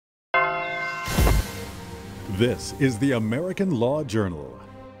This is the American Law Journal.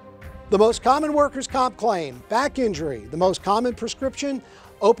 The most common workers' comp claim, back injury. The most common prescription,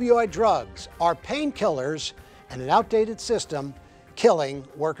 opioid drugs, are painkillers, and an outdated system killing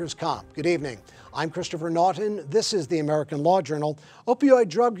workers' comp. Good evening. I'm Christopher Naughton. This is the American Law Journal. Opioid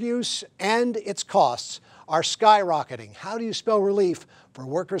drug use and its costs are skyrocketing. How do you spell relief for a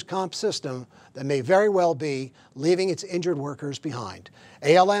workers' comp system that may very well be leaving its injured workers behind?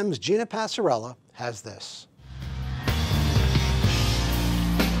 ALM's Gina Passarella has this.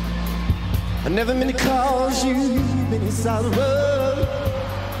 I never meant to cause you any sorrow.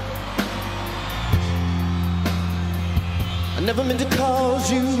 I never meant to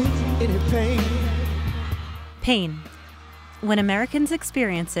cause you any pain. Pain. When Americans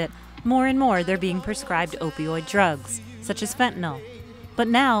experience it, more and more they're being prescribed opioid drugs, such as fentanyl. But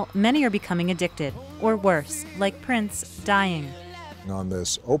now, many are becoming addicted, or worse, like Prince, dying. On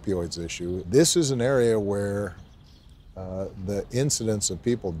this opioids issue, this is an area where the incidence of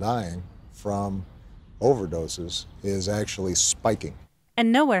people dying from overdoses is actually spiking.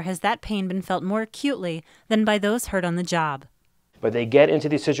 And nowhere has that pain been felt more acutely than by those hurt on the job. But they get into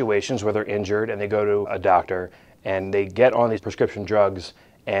these situations where they're injured and they go to a doctor and they get on these prescription drugs,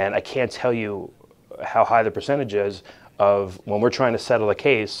 and I can't tell you how high the percentage is of when we're trying to settle a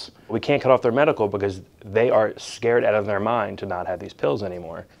case, we can't cut off their medical because they are scared out of their mind to not have these pills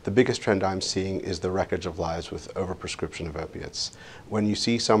anymore. The biggest trend I'm seeing is the wreckage of lives with overprescription of opiates. When you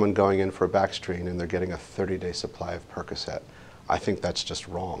see someone going in for a back strain and they're getting a 30-day supply of Percocet, I think that's just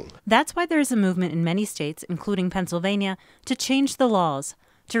wrong. That's why there is a movement in many states, including Pennsylvania, to change the laws,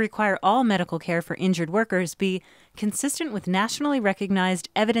 to require all medical care for injured workers be consistent with nationally recognized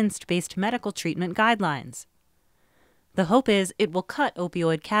evidence-based medical treatment guidelines. The hope is it will cut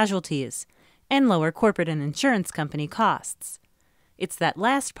opioid casualties and lower corporate and insurance company costs. It's that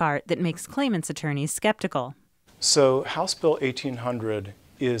last part that makes claimants' attorneys skeptical. So House Bill 1800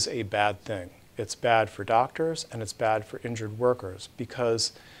 is a bad thing. It's bad for doctors and it's bad for injured workers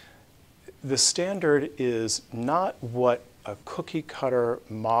because the standard is not what a cookie cutter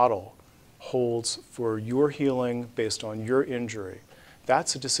model holds for your healing based on your injury.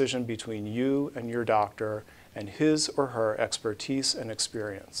 That's a decision between you and your doctor and his or her expertise and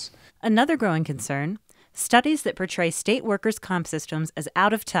experience. Another growing concern, studies that portray state workers' comp systems as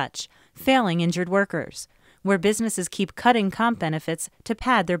out of touch, failing injured workers, where businesses keep cutting comp benefits to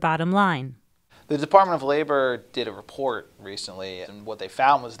pad their bottom line. The Department of Labor did a report recently, and what they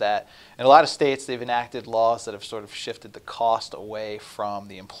found was that in a lot of states they've enacted laws that have sort of shifted the cost away from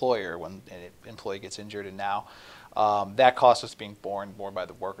the employer when an employee gets injured, and now that cost is being borne more by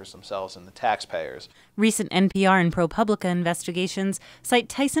the workers themselves and the taxpayers. Recent NPR and ProPublica investigations cite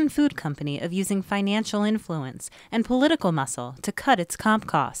Tyson Food Company of using financial influence and political muscle to cut its comp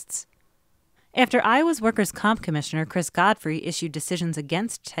costs. After Iowa's Workers' Comp Commissioner Chris Godfrey issued decisions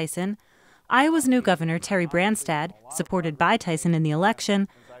against Tyson, Iowa's new governor Terry Branstad, supported by Tyson in the election,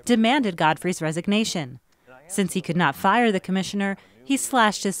 demanded Godfrey's resignation. Since he could not fire the commissioner, he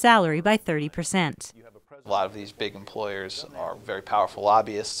slashed his salary by 30%. A lot of these big employers are very powerful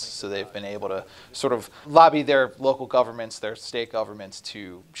lobbyists, so they've been able to sort of lobby their local governments, their state governments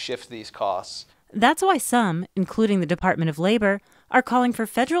to shift these costs. That's why some, including the Department of Labor, are calling for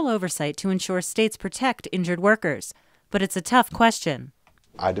federal oversight to ensure states protect injured workers. But it's a tough question.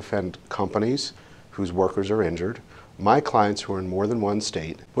 I defend companies whose workers are injured. My clients who are in more than one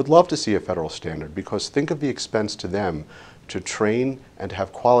state would love to see a federal standard because think of the expense to them to train and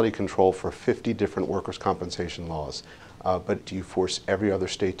have quality control for 50 different workers' compensation laws. But do you force every other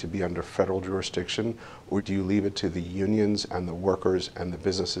state to be under federal jurisdiction, or do you leave it to the unions and the workers and the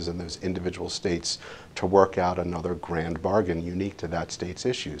businesses in those individual states to work out another grand bargain unique to that state's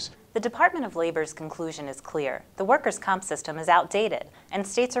issues? The Department of Labor's conclusion is clear. The workers' comp system is outdated, and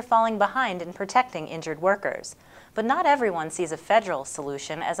states are falling behind in protecting injured workers. But not everyone sees a federal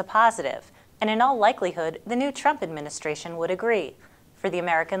solution as a positive, and in all likelihood, the new Trump administration would agree. For the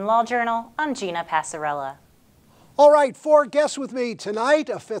American Law Journal, I'm Gina Passarella. All right, 4 guests with me tonight.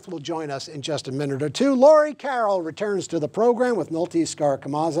 A 5th will join us in just a minute or two. Laurie Carroll returns to the program with Naulty,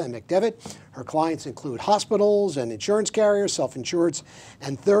 Scaricamazza McDeviltt. Her clients include hospitals and insurance carriers, self-insureds,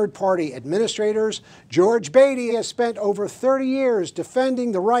 and third-party administrators. George Badey has spent over 30 years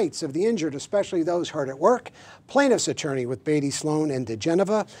defending the rights of the injured, especially those hurt at work. plaintiff's attorney with Badey, Sloan, and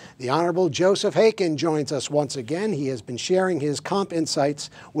DiGenova. The Honorable Joseph Hakun joins us once again. He has been sharing his comp insights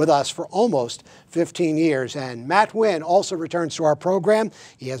with us for almost 15 years. And Matt Wynn also returns to our program.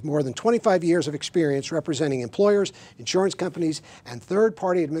 He has more than 25 years of experience representing employers, insurance companies, and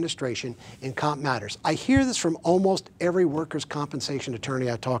third-party administration in comp matters. I hear this from almost every workers' compensation attorney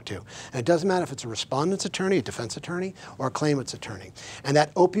I talk to. And it doesn't matter if it's a respondent's attorney, a defense attorney, or a claimant's attorney. And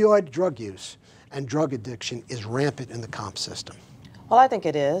that opioid drug use and drug addiction is rampant in the comp system. Well, I think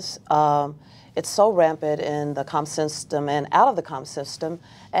it is. It's so rampant in the comp system and out of the comp system.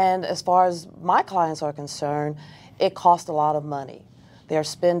 And as far as my clients are concerned, it costs a lot of money. They're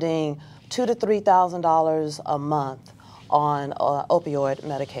spending $2,000 to $3,000 a month on opioid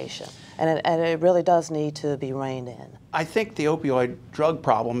medication. And it really does need to be reined in. I think the opioid drug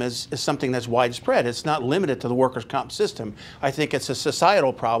problem is something that's widespread. It's not limited to the workers' comp system. I think it's a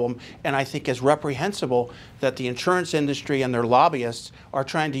societal problem, and I think it's reprehensible that the insurance industry and their lobbyists are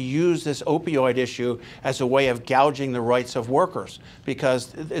trying to use this opioid issue as a way of gouging the rights of workers,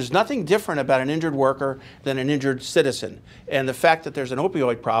 because there's nothing different about an injured worker than an injured citizen. And the fact that there's an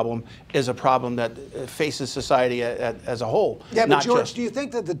opioid problem is a problem that faces society as a whole. Yeah, but George, do you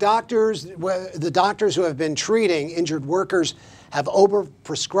think that the doctors who have been treating injured workers have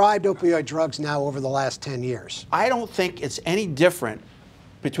over-prescribed opioid drugs now over the last 10 years? I don't think it's any different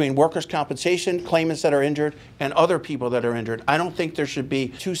between workers' compensation claimants that are injured and other people that are injured. I don't think there should be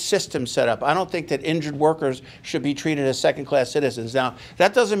two systems set up. I don't think that injured workers should be treated as second-class citizens. Now,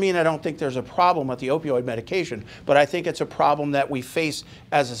 that doesn't mean I don't think there's a problem with the opioid medication, but I think it's a problem that we face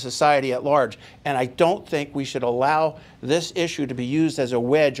as a society at large. And I don't think we should allow this issue to be used as a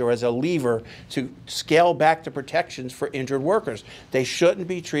wedge or as a lever to scale back the protections for injured workers. They shouldn't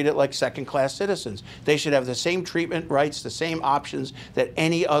be treated like second-class citizens. They should have the same treatment rights, the same options that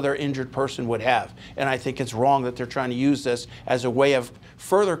any other injured person would have. And I think it's wrong that they're trying to use this as a way of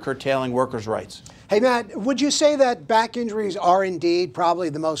further curtailing workers' rights. Hey, Matt, would you say that back injuries are indeed probably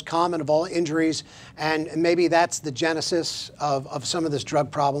the most common of all injuries, and maybe that's the genesis of some of this drug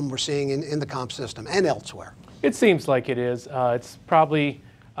problem we're seeing in the comp system and elsewhere? It seems like it is. It's probably,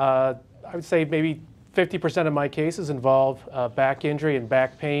 I would say maybe 50% of my cases involve back injury and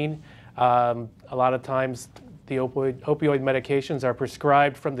back pain. A lot of times the opioid medications are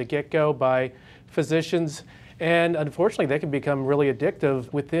prescribed from the get-go by physicians, and unfortunately they can become really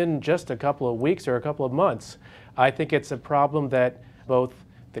addictive within just a couple of weeks or a couple of months. I think it's a problem that both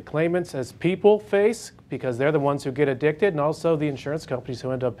the claimants as people face, because they're the ones who get addicted, and also the insurance companies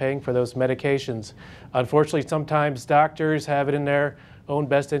who end up paying for those medications. Unfortunately, sometimes doctors have it in their own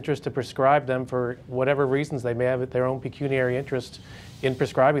best interest to prescribe them for whatever reasons they may have their own pecuniary interest in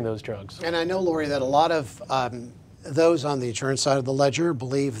prescribing those drugs. And I know, Laurie, that a lot of those on the insurance side of the ledger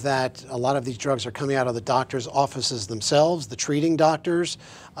believe that a lot of these drugs are coming out of the doctors' offices themselves, the treating doctors,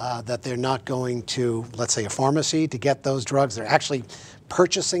 that they're not going to, let's say, a pharmacy to get those drugs. They're actually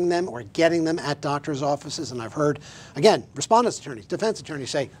purchasing them or getting them at doctors' offices. And I've heard, again, respondents' attorneys, defense attorneys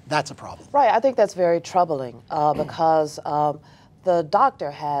say that's a problem. Right. I think that's very troubling because the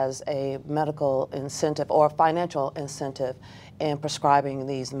doctor has a medical incentive or financial incentive in prescribing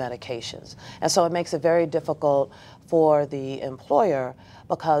these medications. And so it makes it very difficult for the employer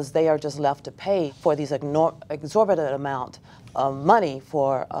because they are just left to pay for these exorbitant amount of money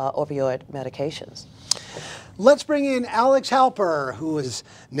for opioid medications. Let's bring in Alex Halper, who is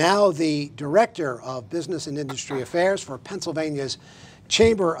now the Director of Business and Industry Affairs for Pennsylvania's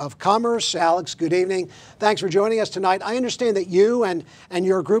Chamber of Commerce. Alex, good evening. Thanks for joining us tonight. I understand that you and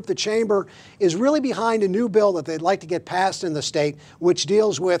your group, the Chamber, is really behind a new bill that they'd like to get passed in the state, which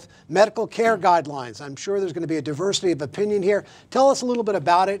deals with medical care guidelines. I'm sure there's going to be a diversity of opinion here. Tell us a little bit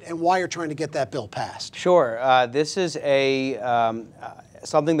about it and why you're trying to get that bill passed. Sure. This is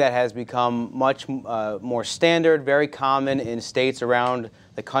something that has become much more standard, very common in states around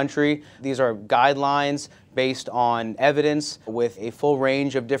the country. These are guidelines based on evidence with a full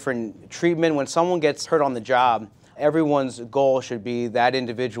range of different treatment. When someone gets hurt on the job, everyone's goal should be that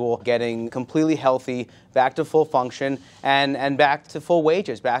individual getting completely healthy, back to full function, and back to full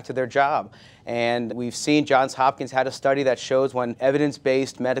wages, back to their job. And we've seen Johns Hopkins had a study that shows when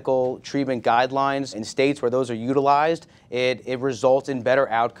evidence-based medical treatment guidelines in states where those are utilized, it results in better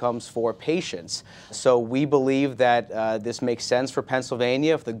outcomes for patients. So we believe that this makes sense for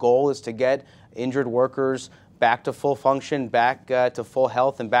Pennsylvania. If the goal is to get injured workers back to full function, back to full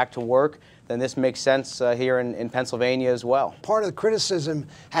health, and back to work, then this makes sense here in Pennsylvania as well. Part of the criticism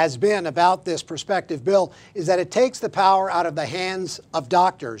has been about this prospective bill is that it takes the power out of the hands of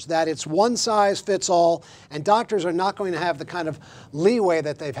doctors, that it's one size fits all, and doctors are not going to have the kind of leeway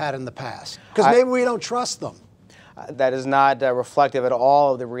that they've had in the past, because maybe we don't trust them. that is not reflective at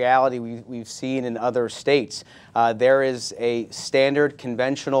all of the reality we've seen in other states. There is a standard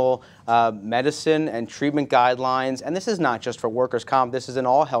conventional medicine and treatment guidelines, and this is not just for workers' comp, this is in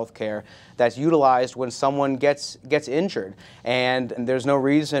all healthcare, that's utilized when someone gets injured. And there's no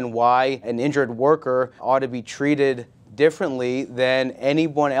reason why an injured worker ought to be treated differently than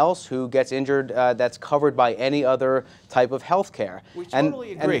anyone else who gets injured that's covered by any other type of health care. We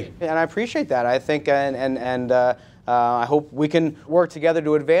totally agree. And I appreciate that. I think, I hope we can work together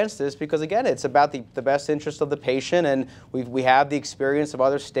to advance this because, again, it's about the best interest of the patient, and we have the experience of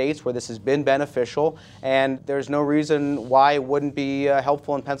other states where this has been beneficial, and there's no reason why it wouldn't be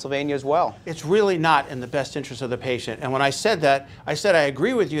helpful in Pennsylvania as well. It's really not in the best interest of the patient. And when I said that, I said I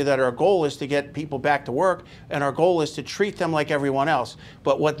agree with you that our goal is to get people back to work, and our goal is to treat them like everyone else.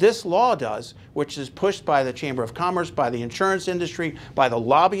 But what this law does, which is pushed by the Chamber of Commerce, by the insurance industry, by the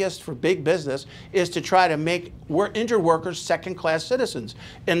lobbyists for big business, is to try to make injured workers second-class citizens.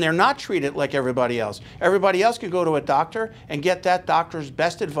 And they're not treated like everybody else. Everybody else can go to a doctor and get that doctor's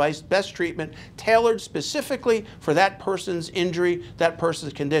best advice, best treatment, tailored specifically for that person's injury, that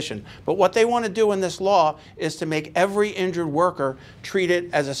person's condition. But what they want to do in this law is to make every injured worker treated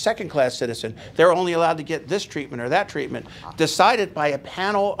as a second-class citizen. They're only allowed to get this treatment or that treatment, decided by a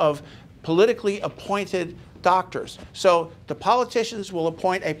panel of politically appointed doctors. So the politicians will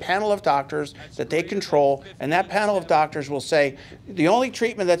appoint a panel of doctors that they control, and that panel of doctors will say, the only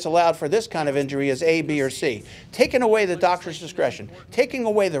treatment that's allowed for this kind of injury is A, B, or C. Taking away the doctor's discretion, taking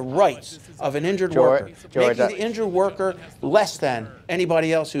away the rights of an injured worker, making the injured worker less than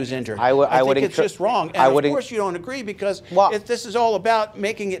anybody else who's injured. I think it's just wrong. And of course you don't agree because this is all about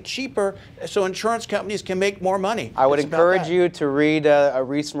making it cheaper so insurance companies can make more money. I would encourage you to read a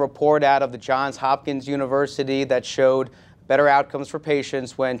recent report out of the Johns Hopkins University that showed better outcomes for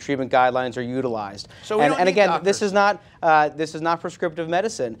patients when treatment guidelines are utilized. So and again, this is not prescriptive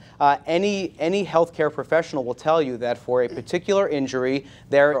medicine. Any healthcare professional will tell you that for a particular injury,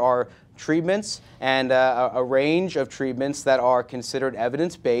 there are treatments and a range of treatments that are considered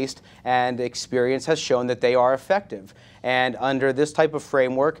evidence-based, and experience has shown that they are effective. And under this type of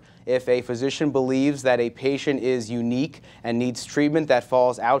framework, if a physician believes that a patient is unique and needs treatment that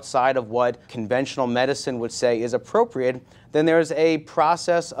falls outside of what conventional medicine would say is appropriate, then there's a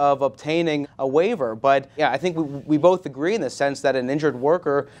process of obtaining a waiver. But yeah, I think we both agree in the sense that an injured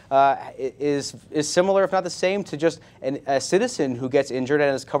worker is similar, if not the same, to just a citizen who gets injured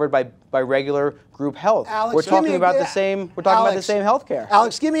and is covered by regular group health. Alex, we're talking about the same. We're talking about the same health care.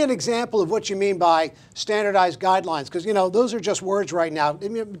 Alex, give me an example of what you mean by standardized guidelines, because you know those are just words right now.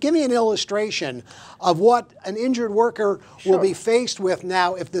 Give me an illustration of what an injured worker will be faced with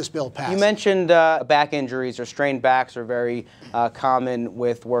now if this bill passes. You mentioned back injuries or strained backs are very common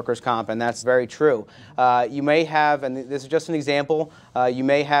with workers' comp, and that's very true. You may have, and this is just an example, you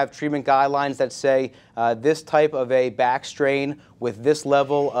may have treatment guidelines that say this type of a back strain with this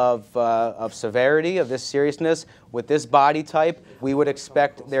level of severity, of this seriousness, with this body type, we would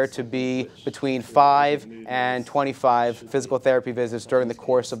expect there to be between 5 and 25 physical therapy visits during the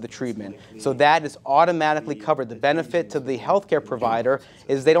course of the treatment. So that is automatically covered. The benefit to the healthcare provider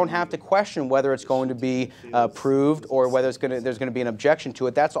is they don't have to question whether it's going to be approved or whether there's going to be an objection to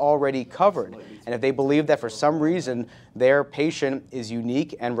it. That's already covered. And if they believe that for some reason their patient is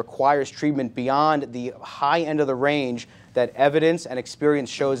unique and requires treatment beyond the high end of the range that evidence and experience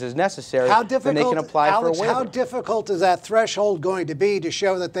shows is necessary, then they can apply for a waiver. How difficult is that threshold going to be to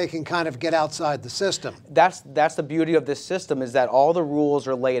show that they can kind of get outside the system? That's the beauty of this system, is that all the rules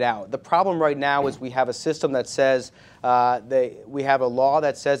are laid out. The problem right now is we have a system that says, we have a law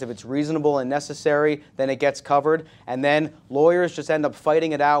that says if it's reasonable and necessary, then it gets covered, and then lawyers just end up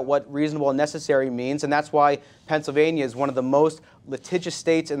fighting it out what reasonable and necessary means, and that's why Pennsylvania is one of the most litigious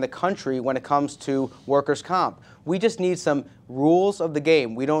states in the country when it comes to workers' comp. We just need some rules of the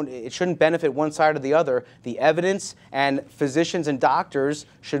game. It shouldn't benefit one side or the other. The evidence and physicians and doctors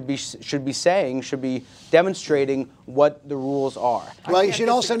should be demonstrating what the rules are. Well, you should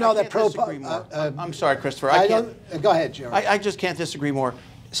also know that I'm sorry, Christopher. Go ahead, Jerry. I just can't disagree more.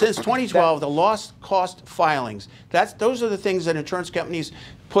 Since 2012, the lost cost filings, those are the things that insurance companies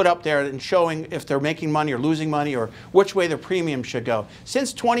put up there and showing if they're making money or losing money or which way their premium should go.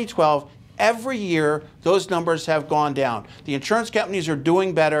 Since 2012, every year, those numbers have gone down. The insurance companies are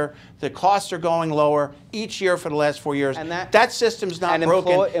doing better. The costs are going lower each year for the last 4 years. And that system's not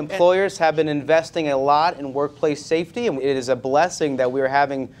broken. Employers have been investing a lot in workplace safety, and it is a blessing that we're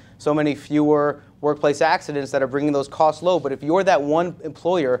having so many fewer workplace accidents that are bringing those costs low. But if you're that one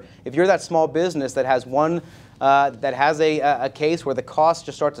employer, if you're that small business that has one that has a case where the costs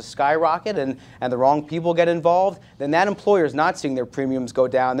just start to skyrocket and the wrong people get involved, then that employer is not seeing their premiums go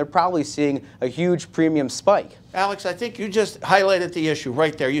down. They're probably seeing a huge premium spike. Alex, I think you just highlighted the issue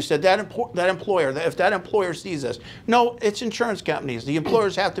right there. You said that employer, if that employer sees this. No, it's insurance companies. The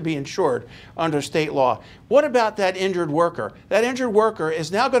employers have to be insured under state law. What about that injured worker? That injured worker is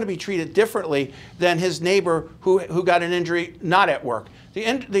now going to be treated differently than his neighbor who got an injury not at work.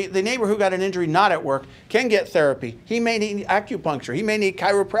 The neighbor who got an injury not at work can get therapy. He may need acupuncture. He may need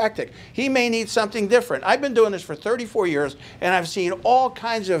chiropractic. He may need something different. I've been doing this for 34 years, and I've seen all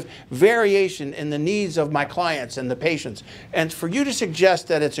kinds of variation in the needs of my clients and the patients. And for you to suggest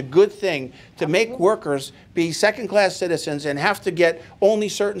that it's a good thing to make workers be second-class citizens and have to get only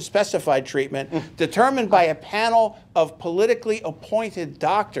certain specified treatment determined by a panel of politically appointed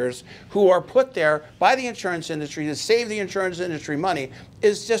doctors who are put there by the insurance industry to save the insurance industry money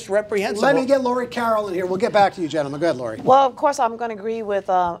is just reprehensible. Let me get Laurie Carroll in here. We'll get back to you, gentlemen. Go ahead, Laurie. Well, of course, I'm going to agree with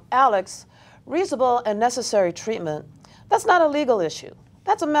Alex. Reasonable and necessary treatment, that's not a legal issue.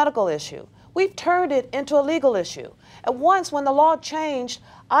 That's a medical issue. We've turned it into a legal issue. And once, when the law changed,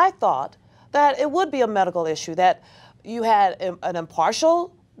 I thought that it would be a medical issue, that you had an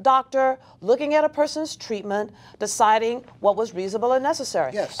impartial doctor looking at a person's treatment, deciding what was reasonable and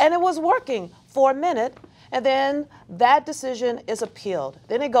necessary. Yes. And it was working for a minute, and then that decision is appealed.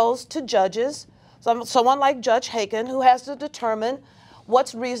 Then it goes to judges, someone like Judge Hakun, who has to determine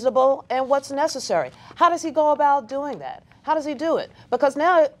what's reasonable and what's necessary. How does he go about doing that? How does he do it? Because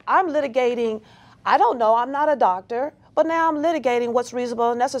now I'm litigating, I don't know, I'm not a doctor, but now I'm litigating what's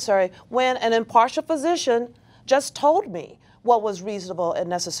reasonable and necessary when an impartial physician just told me what was reasonable and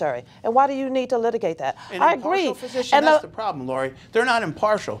necessary. And why do you need to litigate that? I agree. Physician, and that's the problem, Laurie. They're not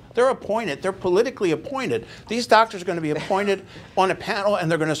impartial. They're appointed. They're politically appointed. These doctors are going to be appointed on a panel, and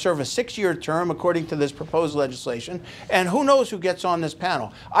they're going to serve a 6-year term according to this proposed legislation. And who knows who gets on this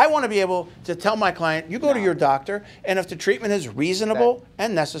panel? I want to be able to tell my client, you go to your doctor, and if the treatment is reasonable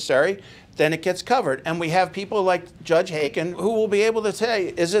and necessary, then it gets covered. And we have people like Judge Hakun who will be able to say,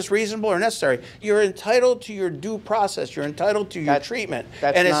 is this reasonable or necessary? You're entitled to your due process. You're entitled to your treatment.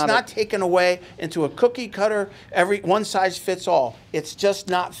 And it's not taken away into a cookie cutter, one size fits all. It's just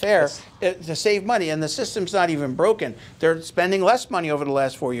not fair to save money. And the system's not even broken. They're spending less money over the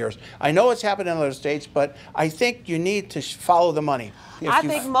last 4 years. I know it's happened in other states, but I think you need to follow the money. I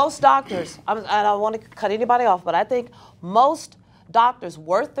think most doctors, I don't want to cut anybody off, but I think most doctors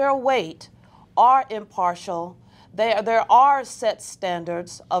worth their weight are impartial. There are set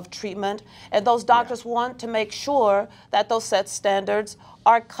standards of treatment, and those doctors want to make sure that those set standards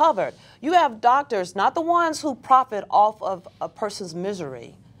are covered. You have doctors, not the ones who profit off of a person's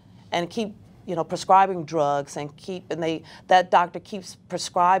misery and keep prescribing drugs and that doctor keeps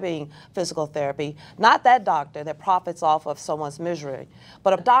prescribing physical therapy. Not that doctor that profits off of someone's misery,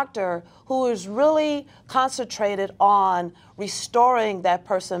 but a doctor who is really concentrated on restoring that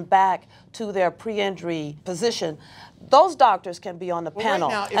person back to their pre-injury position. Those doctors can be on the panel,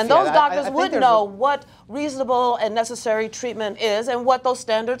 right now, and those doctors would know what reasonable and necessary treatment is and what those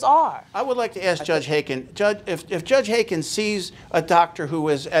standards are. I would like to ask Judge Hakun, if Judge Hakun sees a doctor who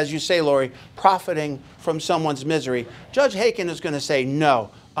is, as you say, Laurie, profiting from someone's misery, Judge Hakun is going to say,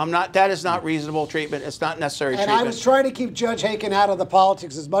 no, that is not reasonable treatment. It's not necessary treatment. And I was trying to keep Judge Hakun out of the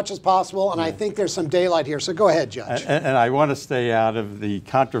politics as much as possible, and I think there's some daylight here. So go ahead, Judge. And I want to stay out of the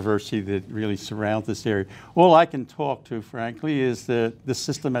controversy that really surrounds this area. All I can talk to, frankly, is the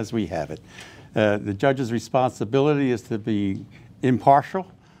system as we have it. The judge's responsibility is to be impartial,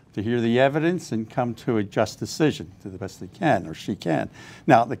 to hear the evidence and come to a just decision to the best they can, or she can.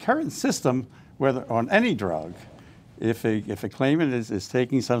 Now, the current system, whether on any drug, if a claimant is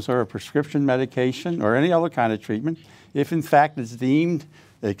taking some sort of prescription medication or any other kind of treatment, if in fact it's deemed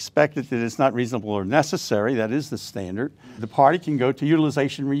expected that it's not reasonable or necessary, that is the standard, the party can go to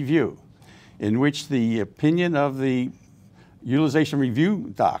utilization review, in which the opinion of the utilization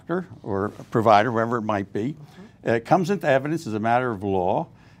review doctor or provider, whoever it might be, comes into evidence as a matter of law,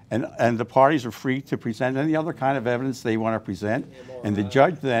 and the parties are free to present any other kind of evidence they want to present, and the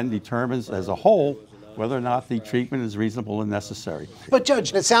judge then determines as a whole whether or not the treatment is reasonable and necessary. But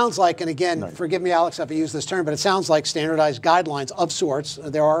Judge, it sounds like, and again, forgive me, Alex, if I use this term, but it sounds like standardized guidelines of sorts.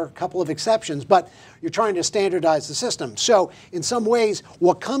 There are a couple of exceptions, but you're trying to standardize the system. So in some ways,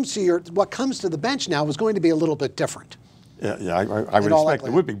 what comes to the bench now is going to be a little bit different. Yeah, I would expect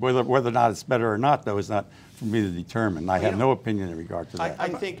it would be. Whether or not it's better or not, though, is not for me to determine. I have no opinion in regard to that.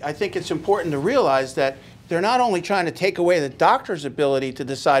 I think it's important to realize that they're not only trying to take away the doctor's ability to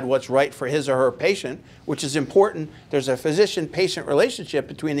decide what's right for his or her patient, which is important. There's a physician-patient relationship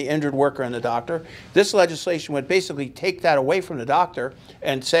between the injured worker and the doctor. This legislation would basically take that away from the doctor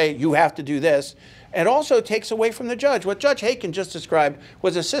and say, you have to do this. It also takes away from the judge. What Judge Hakun just described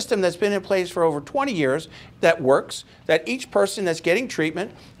was a system that's been in place for over 20 years that works, that each person that's getting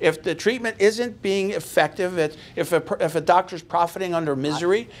treatment, if the treatment isn't being effective, if a doctor's profiting under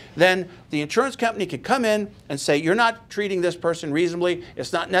misery, then the insurance company could come in and say, you're not treating this person reasonably,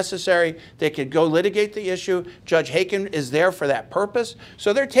 it's not necessary. They could go litigate the issue. Judge Hakun is there for that purpose.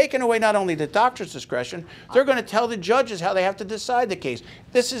 So they're taking away not only the doctor's discretion, they're going to tell the judges how they have to decide the case.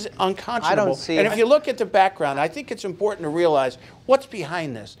 This is unconscionable. I don't see and if you look at the background, I think it's important to realize what's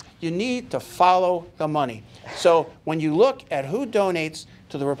behind this. You need to follow the money. So when you look at who donates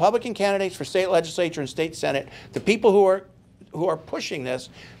to the Republican candidates for state legislature and state senate, the people who are pushing this,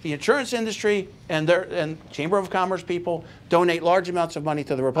 the insurance industry and Chamber of Commerce people donate large amounts of money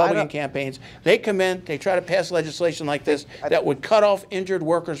to the Republican campaigns. They come in, they try to pass legislation like this that would cut off injured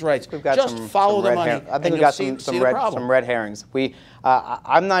workers' rights. Just follow the money. I think we've got some red herrings.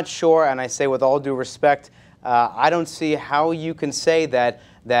 I'm not sure, and I say with all due respect, I don't see how you can say that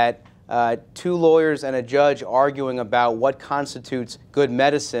two lawyers and a judge arguing about what constitutes good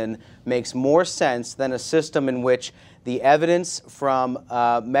medicine makes more sense than a system in which the evidence from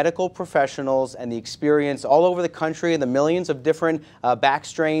medical professionals and the experience all over the country and the millions of different back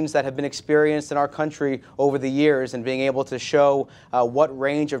strains that have been experienced in our country over the years and being able to show what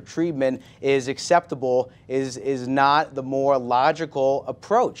range of treatment is acceptable is not the more logical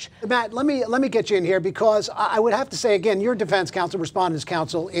approach. Matt, let me get you in here because I would have to say again, you're defense counsel, respondents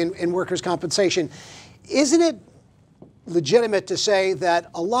counsel in workers' compensation. Isn't it legitimate to say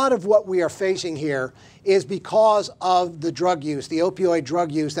that a lot of what we are facing here is because of the drug use, the opioid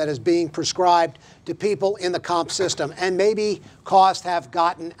drug use that is being prescribed to people in the comp system, and maybe costs have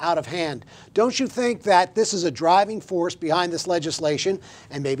gotten out of hand? Don't you think that this is a driving force behind this legislation,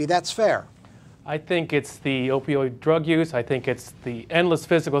 and maybe that's fair? I think it's the opioid drug use. I think it's the endless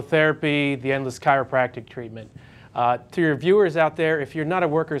physical therapy, the endless chiropractic treatment. To your viewers out there, if you're not a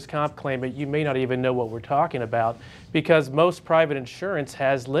workers' comp claimant, you may not even know what we're talking about because most private insurance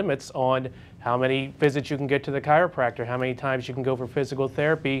has limits on how many visits you can get to the chiropractor, how many times you can go for physical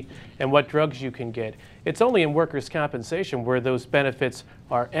therapy, and what drugs you can get. It's only in workers' compensation where those benefits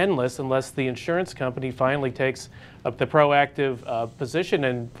are endless unless the insurance company finally takes up the proactive position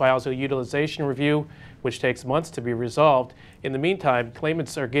and files a utilization review, which takes months to be resolved. In the meantime,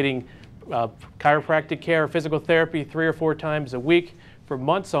 claimants are getting chiropractic care, physical therapy 3 or 4 times a week for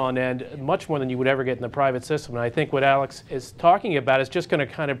months on end, much more than you would ever get in the private system. And I think what Alex is talking about is just going to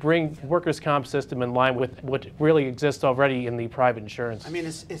kind of bring workers' comp system in line with what really exists already in the private insurance. I mean,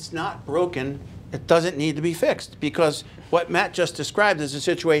 it's not broken. It doesn't need to be fixed because what Matt just described is a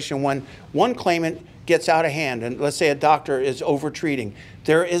situation when one claimant gets out of hand, and let's say a doctor is over-treating.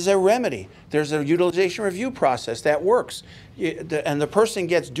 There is a remedy. There's a utilization review process that works, and the person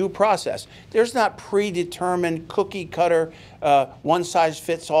gets due process. There's not predetermined cookie-cutter,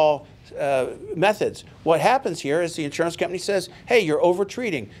 one-size-fits-all methods. What happens here is the insurance company says, hey, you're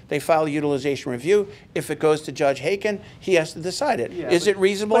over-treating. They file a utilization review. If it goes to Judge Hakun, he has to decide it. Yeah, is it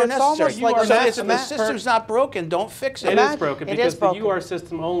reasonable or necessary? So if the system's not broken, don't fix it. It is broken because the UR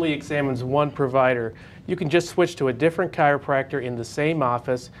system only examines one provider. You can just switch to a different chiropractor in the same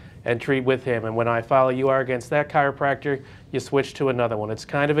office and treat with him. And when I file a UR against that chiropractor, you switch to another one. It's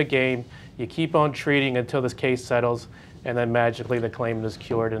kind of a game. You keep on treating until this case settles, and then magically the claimant is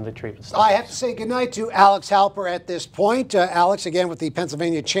cured and the treatment stops. I have to say goodnight to Alex Halper at this point. Alex, again, with the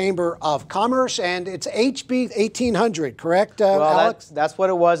Pennsylvania Chamber of Commerce, and it's HB 1800, correct, Alex? That's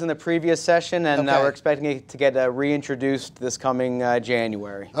what it was in the previous session, and we're expecting it to get reintroduced this coming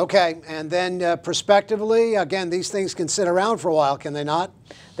January. Okay, and then prospectively, again, these things can sit around for a while, can they not?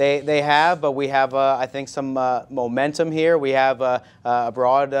 They have, but we have, I think, some momentum here. We have a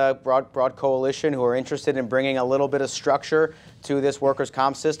broad coalition who are interested in bringing a little bit of structure to this workers'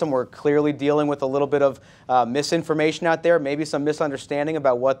 comp system. We're clearly dealing with a little bit of misinformation out there, maybe some misunderstanding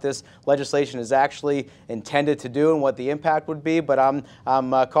about what this legislation is actually intended to do and what the impact would be, but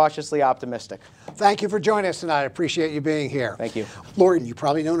I'm cautiously optimistic. Thank you for joining us tonight. I appreciate you being here. Thank you. Laurie, you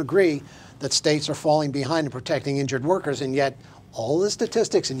probably don't agree that states are falling behind in protecting injured workers, and yet all the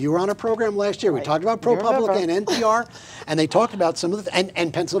statistics, and you were on a program last year. We talked about ProPublica and NPR, and they talked about some of the,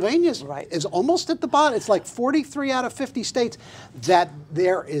 and Pennsylvania is almost at the bottom. It's like 43 out of 50 states that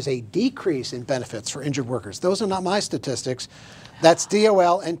there is a decrease in benefits for injured workers. Those are not my statistics. That's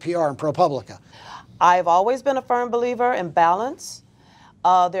DOL, NPR, and ProPublica. I've always been a firm believer in balance.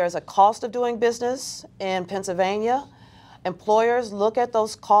 There's a cost of doing business in Pennsylvania. Employers look at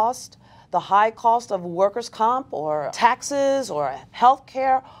those costs, the high cost of workers' comp or taxes or health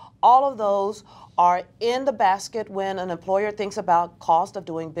care. All of those are in the basket when an employer thinks about cost of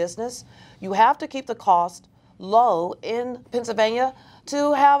doing business. You have to keep the cost low in Pennsylvania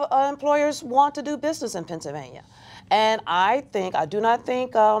to have employers want to do business in Pennsylvania. And I do not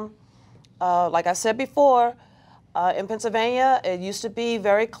think, like I said before, in Pennsylvania, it used to be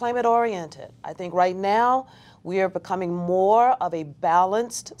very claimant-oriented. I think right now we are becoming more of a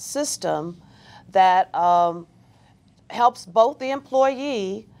balanced system that helps both the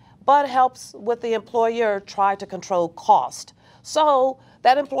employee, but helps with the employer try to control cost. So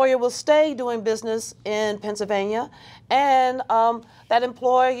that employer will stay doing business in Pennsylvania, and that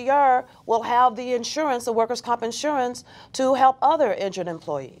employer will have the insurance, the workers' comp insurance, to help other injured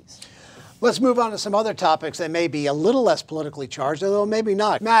employees. Let's move on to some other topics that may be a little less politically charged, although maybe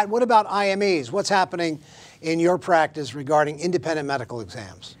not. Matt, what about IMEs? What's happening in your practice regarding independent medical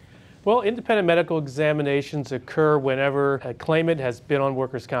exams? Well, independent medical examinations occur whenever a claimant has been on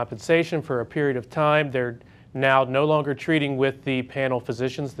workers' compensation for a period of time. They're now no longer treating with the panel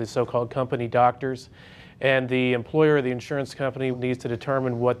physicians, the so-called company doctors, and the employer or the insurance company needs to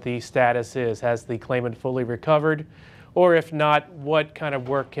determine what the status is. Has the claimant fully recovered? Or if not, what kind of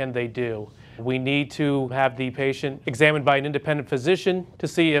work can they do? We need to have the patient examined by an independent physician to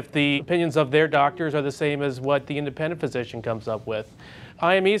see if the opinions of their doctors are the same as what the independent physician comes up with.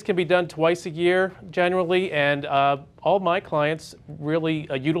 IMEs can be done twice a year generally, and all my clients really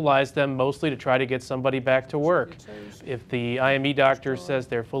utilize them mostly to try to get somebody back to work. If the IME doctor says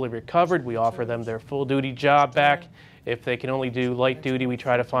they're fully recovered, we offer them their full-duty job back. If they can only do light duty, we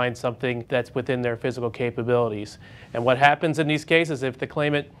try to find something that's within their physical capabilities. And what happens in these cases, if the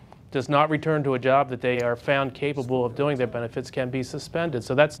claimant does not return to a job that they are found capable of doing, their benefits can be suspended.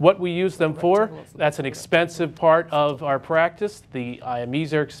 So that's what we use them for. That's an expensive part of our practice. The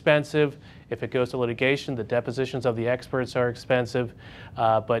IMEs are expensive. If it goes to litigation, the depositions of the experts are expensive.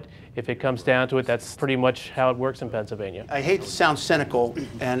 But if it comes down to it, that's pretty much how it works in Pennsylvania. I hate to sound cynical,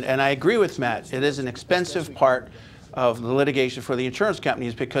 and I agree with Matt. It is an expensive part of the litigation for the insurance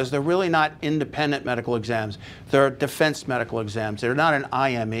companies because they're really not independent medical exams. They're defense medical exams. They're not an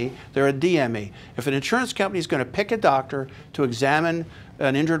IME, they're a DME. If an insurance company is going to pick a doctor to examine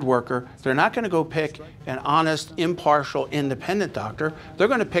an injured worker, they're not going to go pick an honest, impartial, independent doctor. They're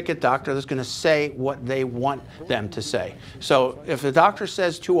going to pick a doctor that's going to say what they want them to say. So if the doctor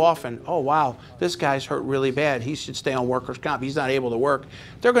says too often, oh wow, this guy's hurt really bad, he should stay on workers' comp, he's not able to work,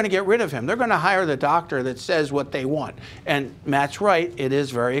 they're going to get rid of him. They're going to hire the doctor that says what they want. And Matt's right, it is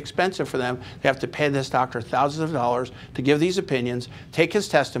very expensive for them. They have to pay this doctor thousands of dollars to give these opinions, take his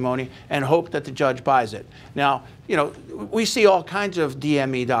testimony, and hope that the judge buys it. Now, you know, we see all kinds of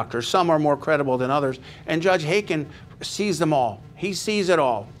DME doctors. Some are more credible than others. And Judge Hakun sees them all. He sees it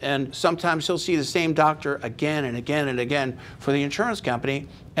all. And sometimes he'll see the same doctor again and again and again for the insurance company.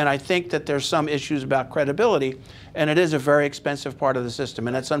 And I think that there's some issues about credibility. And it is a very expensive part of the system.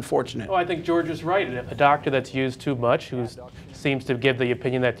 And that's unfortunate. Oh, I think George is right. A doctor that's used too much, who seems to give the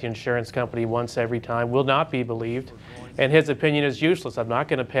opinion that the insurance company wants every time, will not be believed. And his opinion is useless. I'm not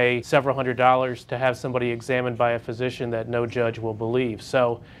going to pay several $100s to have somebody examined by a physician that no judge will believe.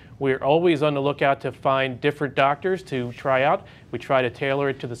 So we're always on the lookout to find different doctors to try out. We try to tailor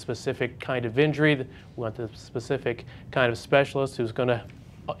it to the specific kind of injury. We want the specific kind of specialist who's going to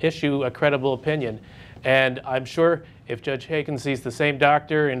issue a credible opinion. And I'm sure if Judge Hakun sees the same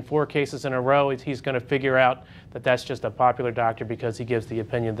doctor in 4 cases in a row, he's going to figure out that that's just a popular doctor because he gives the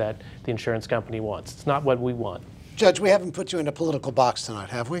opinion that the insurance company wants. It's not what we want. Judge, we haven't put you in a political box tonight,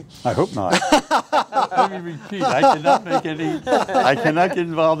 have we? I hope not. Let me repeat, I cannot get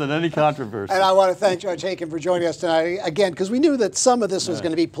involved in any controversy. And I want to thank Judge Hakun for joining us tonight again, because we knew that some of this was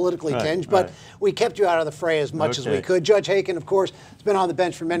going to be politically tinged, but we kept you out of the fray as much as we could. Judge Hakun, of course, has been on the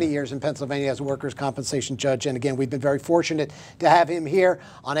bench for many years in Pennsylvania as a workers' compensation judge, and again, we've been very fortunate to have him here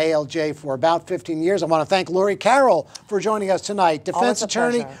on ALJ for about 15 years. I want to thank Laurie Carroll for joining us tonight, defense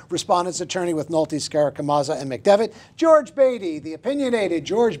attorney, respondent's attorney with Naulty, Scaricamazza McDeviltt. George Badey, the opinionated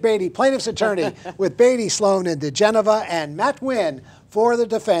George Badey, plaintiff's attorney with Badey, Sloan, and DiGenova, and Matt Wynn for the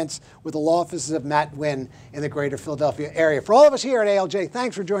defense with the law offices of Matt Wynn in the greater Philadelphia area. For all of us here at ALJ,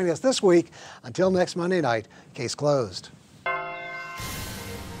 thanks for joining us this week. Until next Monday night, case closed.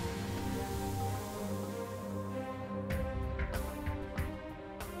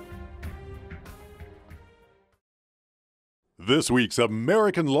 This week's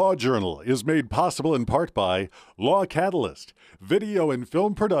American Law Journal is made possible in part by Law Catalyst, video and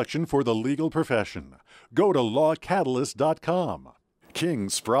film production for the legal profession. Go to lawcatalyst.com.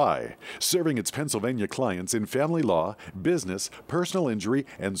 King's Fry, serving its Pennsylvania clients in family law, business, personal injury,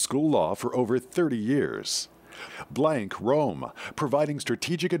 and school law for over 30 years. Blank Rome, providing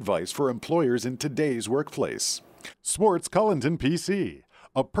strategic advice for employers in today's workplace. Swartz Cullington PC,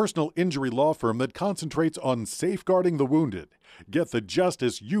 a personal injury law firm that concentrates on safeguarding the wounded. Get the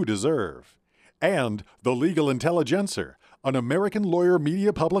justice you deserve. And The Legal Intelligencer, an American lawyer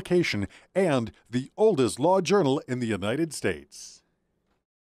media publication and the oldest law journal in the United States.